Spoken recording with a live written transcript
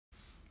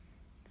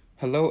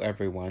Hello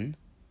everyone.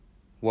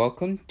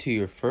 Welcome to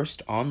your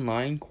first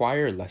online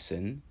choir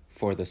lesson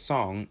for the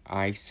song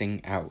I Sing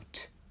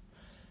Out.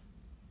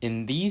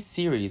 In these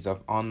series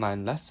of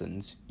online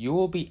lessons, you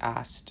will be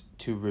asked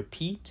to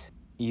repeat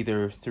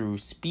either through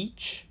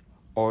speech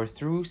or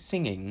through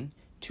singing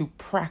to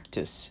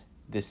practice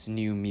this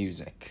new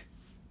music.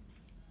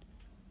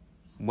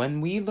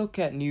 When we look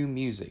at new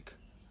music,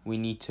 we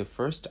need to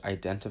first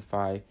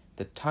identify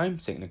the time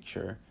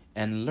signature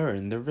and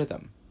learn the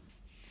rhythm.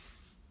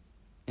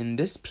 In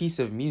this piece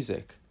of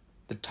music,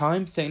 the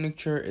time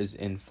signature is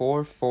in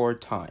 4/4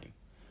 time,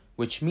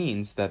 which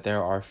means that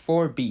there are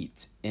 4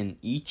 beats in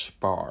each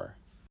bar.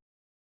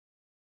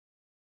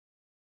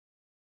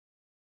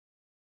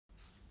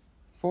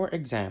 For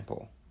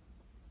example,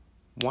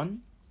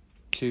 1,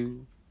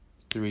 2,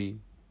 3,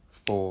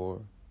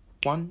 4,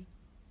 1,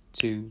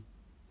 2,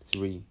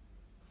 3,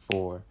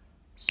 4.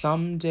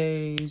 Some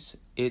days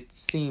it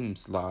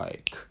seems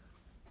like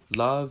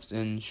love's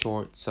in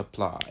short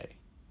supply.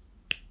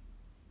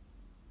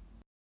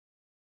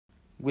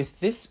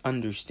 With this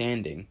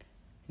understanding,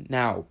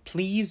 now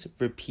please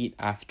repeat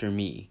after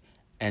me,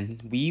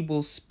 and we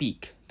will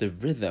speak the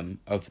rhythm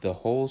of the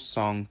whole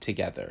song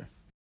together.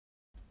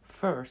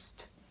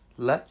 First,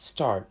 let's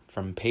start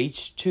from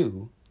page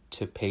 2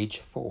 to page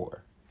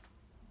 4.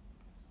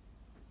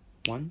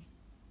 1,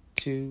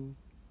 2,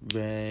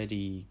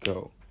 ready,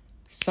 go.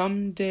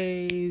 Some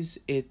days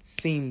it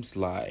seems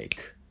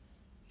like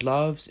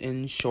love's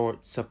in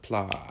short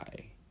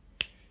supply.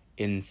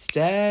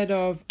 Instead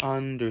of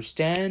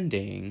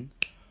understanding,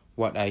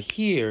 what I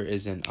hear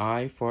is an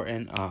eye for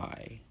an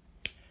eye.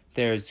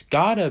 There's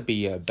gotta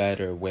be a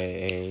better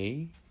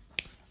way.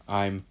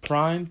 I'm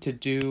primed to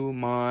do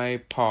my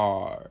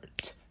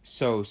part.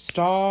 So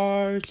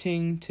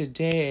starting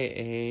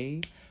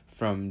today,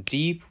 from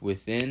deep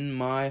within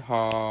my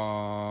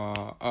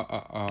heart,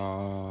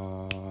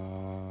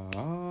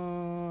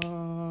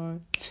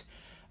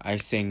 I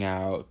sing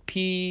out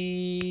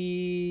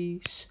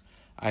peace.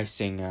 I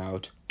sing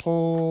out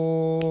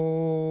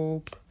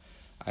hope.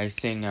 I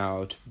sing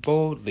out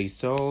boldly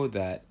so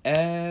that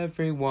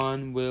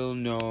everyone will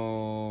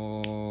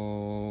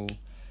know.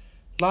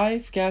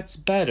 Life gets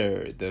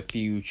better, the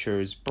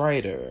future's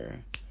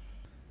brighter.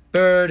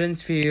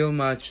 Burdens feel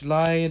much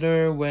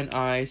lighter when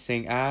I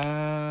sing out.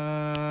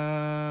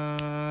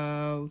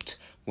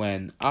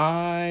 When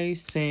I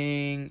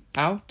sing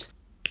out.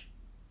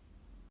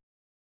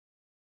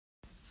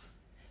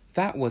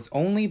 That was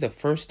only the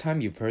first time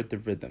you've heard the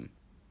rhythm.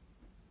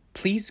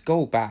 Please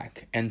go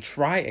back and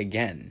try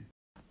again.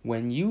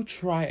 When you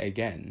try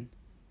again,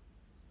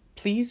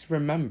 please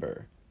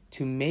remember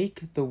to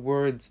make the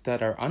words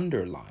that are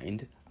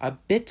underlined a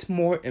bit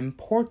more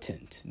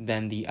important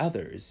than the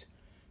others,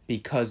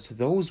 because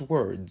those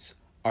words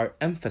are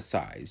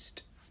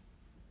emphasized.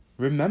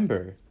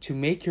 Remember to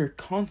make your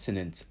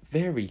consonants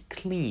very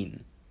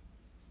clean.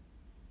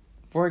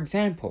 For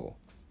example,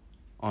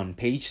 on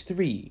page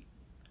 3,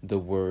 the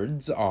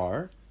words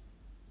are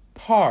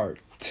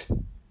part,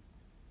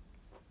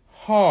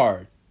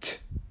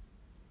 heart,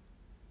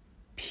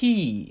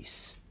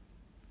 peace,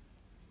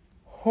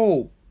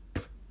 hope.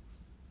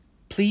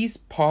 Please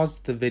pause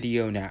the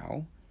video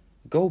now,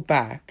 go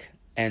back,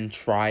 and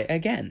try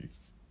again.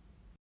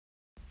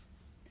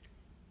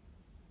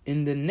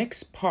 In the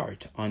next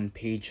part on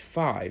page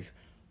 5,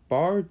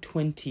 bar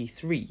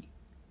 23,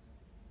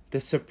 the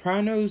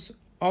sopranos,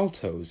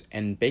 altos,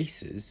 and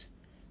basses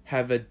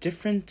have a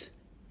different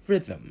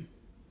rhythm.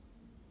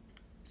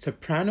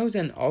 Sopranos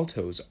and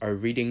altos are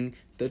reading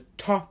the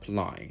top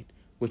line,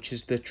 which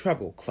is the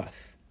treble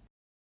clef.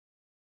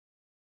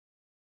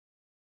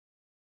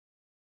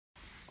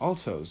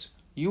 Altos,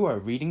 you are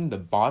reading the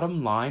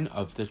bottom line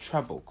of the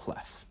treble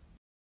clef.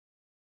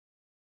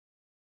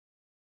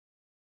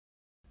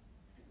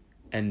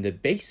 And the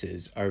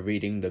basses are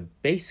reading the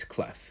bass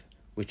clef,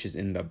 which is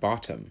in the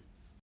bottom.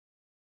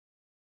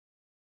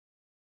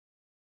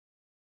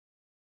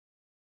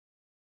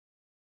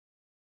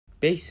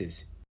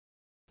 Basses,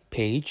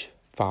 page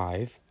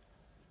 5,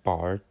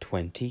 bar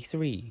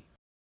 23.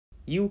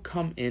 You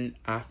come in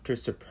after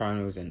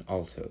sopranos and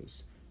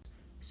altos,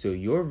 so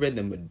your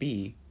rhythm would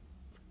be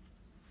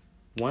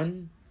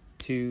 1,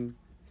 2,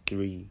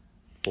 3,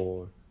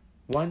 4,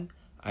 1.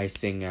 I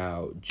sing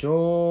out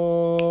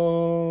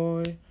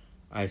joy.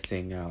 I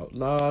sing out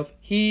love.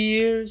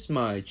 Here's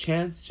my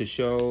chance to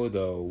show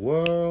the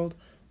world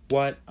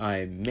what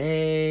I'm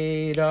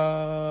made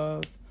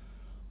of.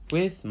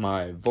 With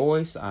my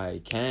voice I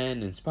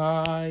can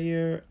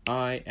inspire,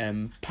 I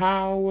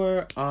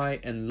empower, I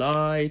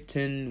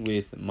enlighten.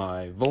 With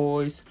my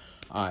voice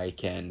I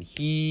can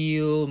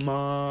heal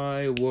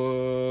my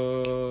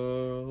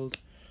world.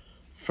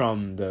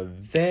 From the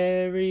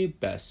very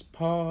best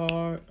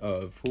part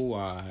of who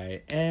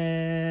I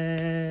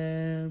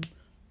am.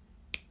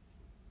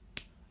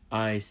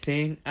 I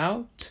sing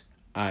out,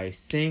 I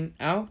sing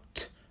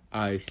out,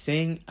 I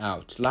sing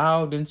out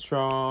loud and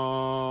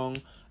strong.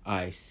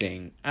 I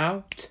sing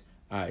out,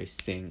 I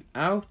sing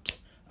out,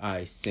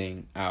 I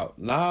sing out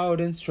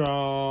loud and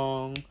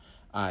strong.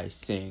 I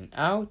sing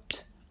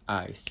out,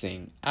 I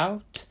sing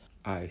out,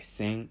 I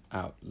sing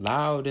out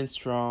loud and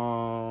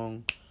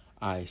strong.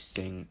 I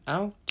sing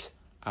out,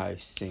 I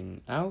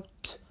sing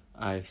out,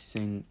 I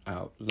sing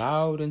out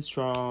loud and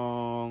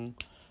strong.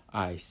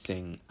 I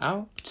sing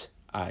out,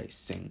 I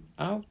sing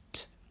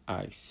out,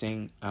 I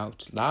sing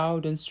out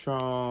loud and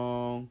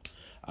strong.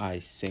 I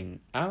sing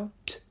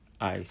out,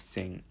 I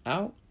sing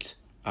out,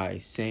 I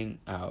sing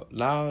out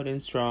loud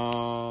and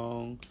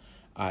strong.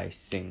 I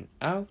sing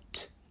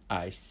out,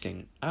 I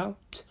sing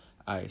out,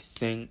 I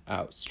sing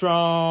out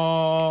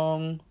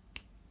strong.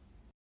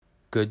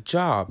 Good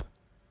job.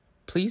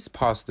 Please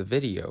pause the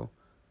video,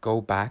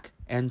 go back,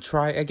 and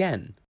try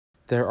again.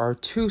 There are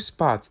 2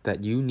 spots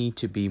that you need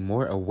to be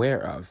more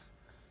aware of.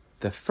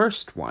 The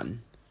first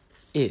one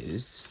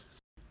is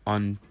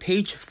on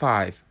page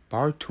 5,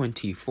 bar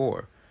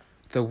 24.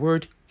 The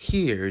word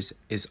hears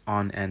is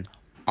on an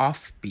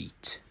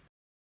offbeat.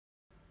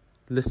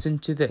 Listen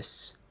to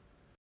this.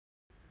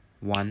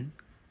 1,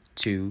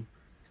 2,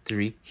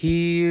 3,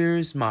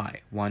 here's my.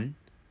 1,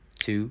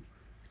 2,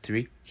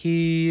 3,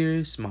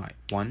 here's my.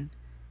 1,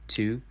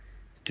 2,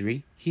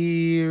 3,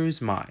 here's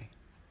my.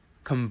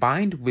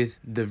 Combined with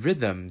the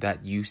rhythm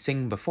that you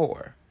sing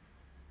before.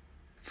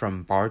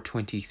 From bar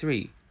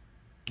 23.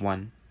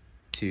 1,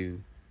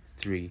 2,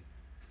 3,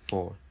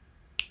 4.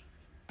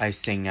 I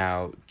sing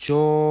out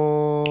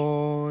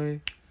joy.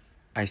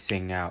 I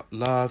sing out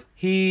love.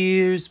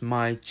 Here's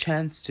my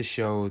chance to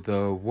show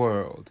the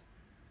world.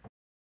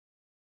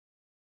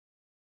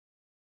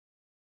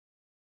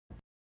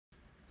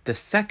 The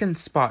second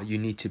spot you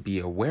need to be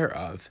aware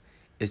of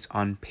is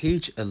on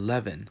page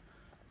 11,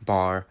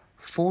 bar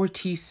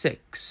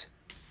 46.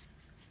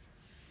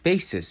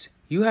 Basses,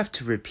 you have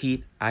to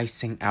repeat I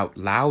sing out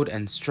loud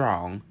and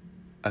strong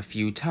a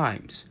few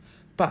times,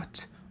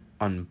 but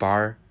on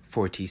bar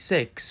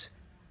 46,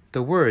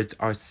 the words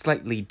are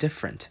slightly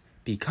different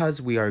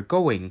because we are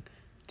going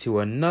to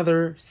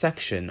another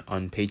section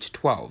on page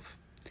 12.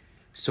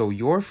 So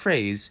your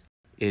phrase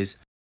is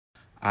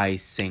I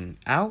sing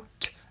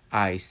out,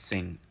 I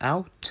sing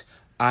out,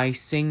 I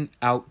sing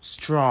out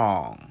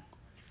strong.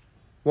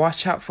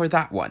 Watch out for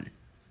that one.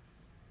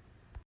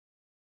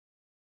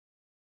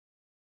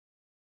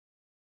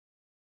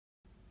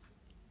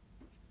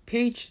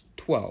 Page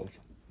 12,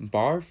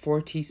 bar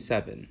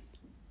 47.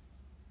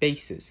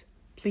 Basses,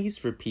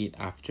 please repeat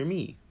after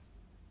me.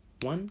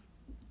 1,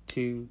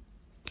 2,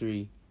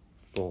 3,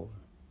 4.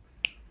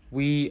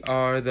 We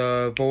are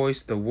the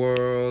voice the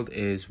world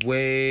is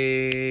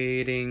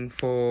waiting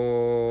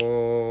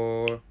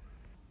for.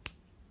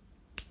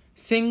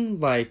 Sing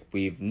like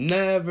we've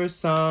never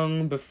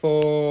sung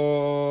before.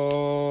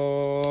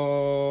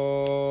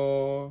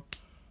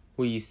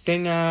 We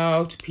sing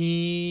out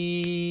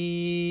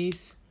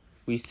peace.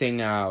 We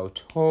sing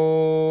out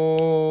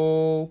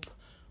hope.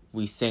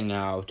 We sing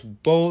out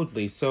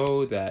boldly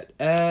so that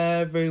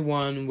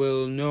everyone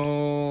will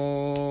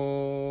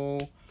know.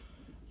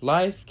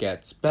 Life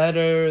gets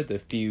better, the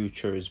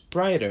future's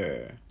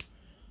brighter.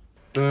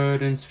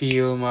 Burdens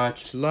feel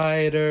much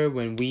lighter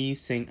when we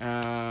sing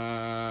out.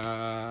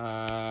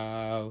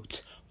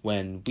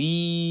 When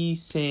we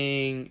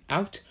sing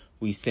out,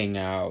 we sing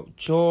out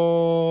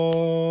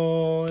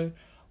joy.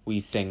 We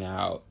sing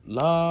out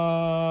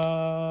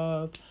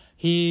love.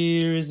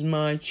 Here's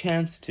my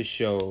chance to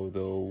show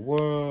the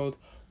world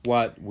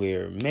what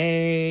we're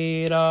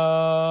made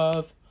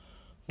of.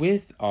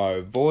 With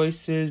our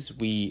voices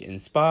we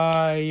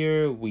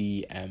inspire,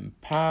 we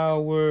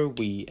empower,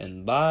 we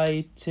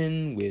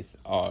enlighten. With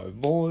our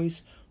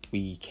voice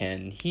we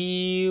can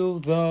heal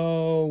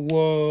the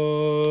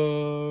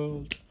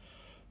world.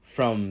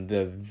 From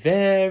the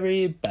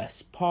very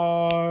best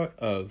part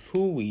of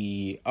who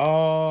we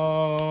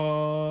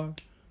are.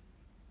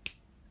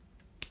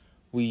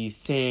 We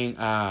sing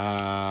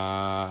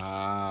out,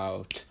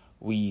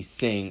 we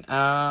sing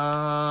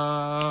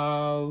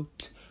out.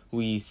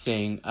 We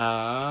sing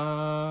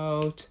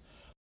out.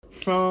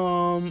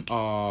 From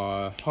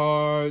our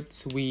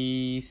hearts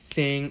we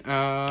sing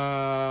out.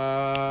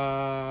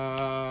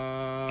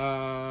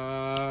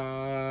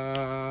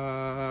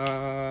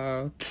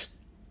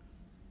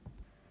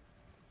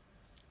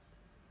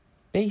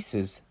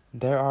 Basses,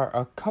 there are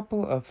a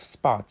couple of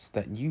spots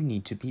that you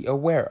need to be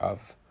aware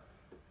of.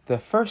 The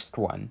first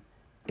one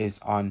is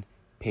on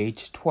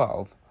page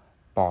 12,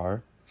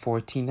 bar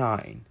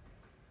 49.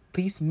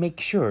 Please make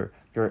sure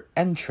your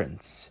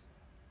entrance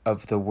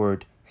of the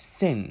word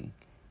sing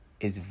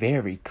is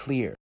very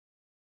clear.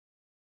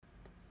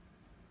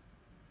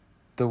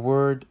 The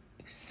word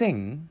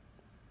sing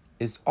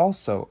is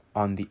also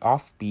on the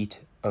offbeat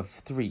of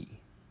 3.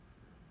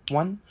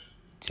 1,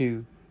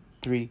 2,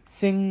 3,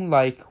 sing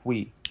like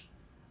we.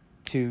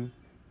 2,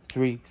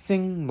 3,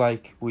 sing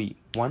like we.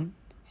 1,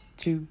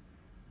 2,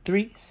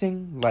 3,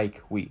 sing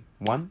like we.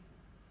 1,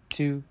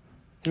 2,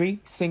 3,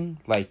 sing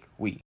like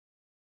we.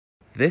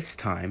 This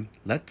time,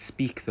 let's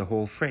speak the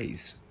whole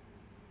phrase.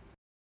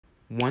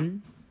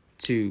 1,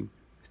 2,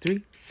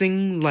 3,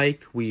 sing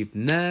like we've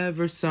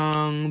never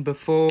sung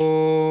before.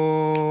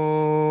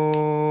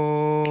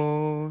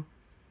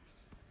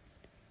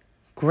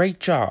 Great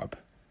job!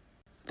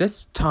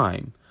 This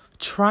time,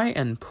 try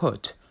and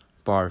put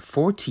bar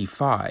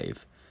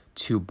 45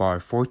 to bar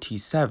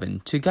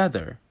 47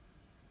 together.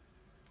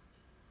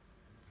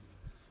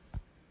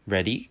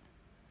 Ready?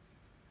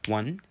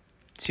 1,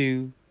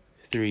 2,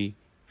 3,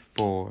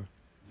 4.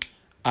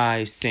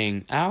 I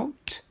sing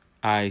out,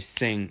 I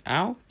sing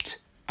out,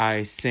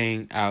 I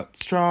sing out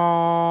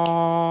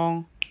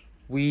strong.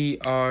 We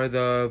are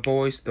the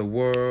voice the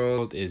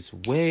world is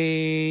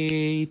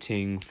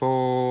waiting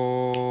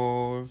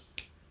for.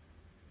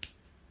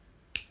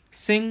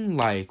 Sing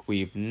like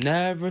we've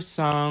never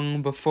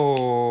sung before.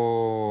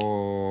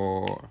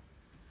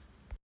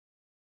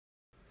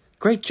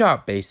 Great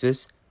job,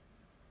 basses.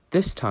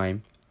 This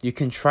time, you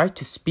can try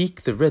to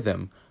speak the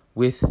rhythm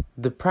with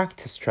the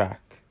practice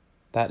track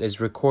that is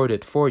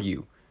recorded for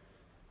you.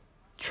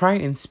 Try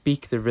and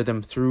speak the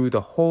rhythm through the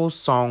whole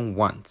song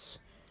once.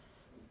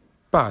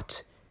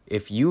 But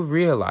if you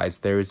realize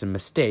there is a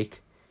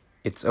mistake,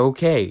 it's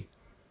okay.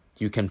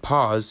 You can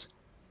pause,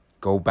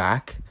 go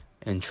back,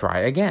 and try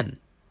again.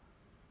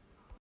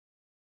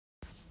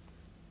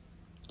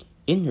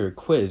 In your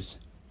quiz,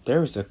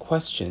 there is a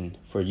question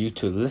for you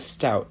to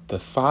list out the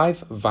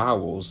 5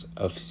 vowels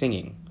of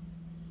singing.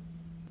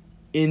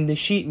 In the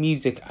sheet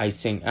music I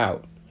sing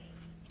out,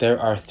 there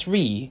are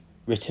 3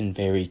 written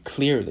very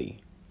clearly.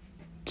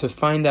 To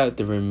find out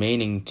the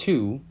remaining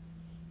 2,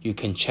 you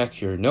can check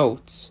your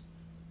notes,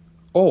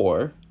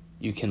 or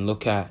you can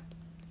look at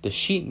the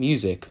sheet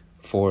music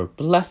for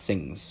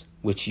blessings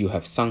which you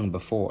have sung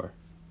before.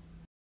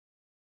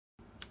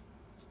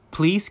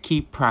 Please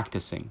keep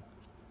practicing.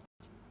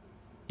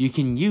 You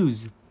can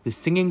use the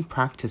singing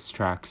practice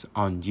tracks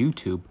on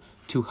YouTube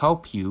to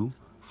help you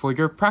for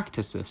your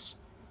practices.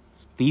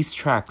 These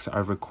tracks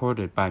are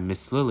recorded by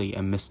Miss Lily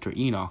and Mr.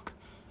 Enoch.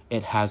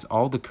 It has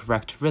all the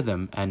correct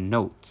rhythm and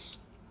notes.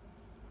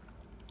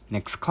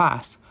 Next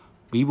class,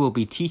 we will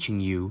be teaching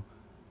you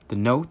the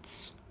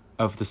notes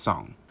of the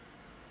song.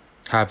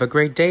 Have a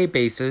great day,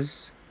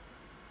 basses!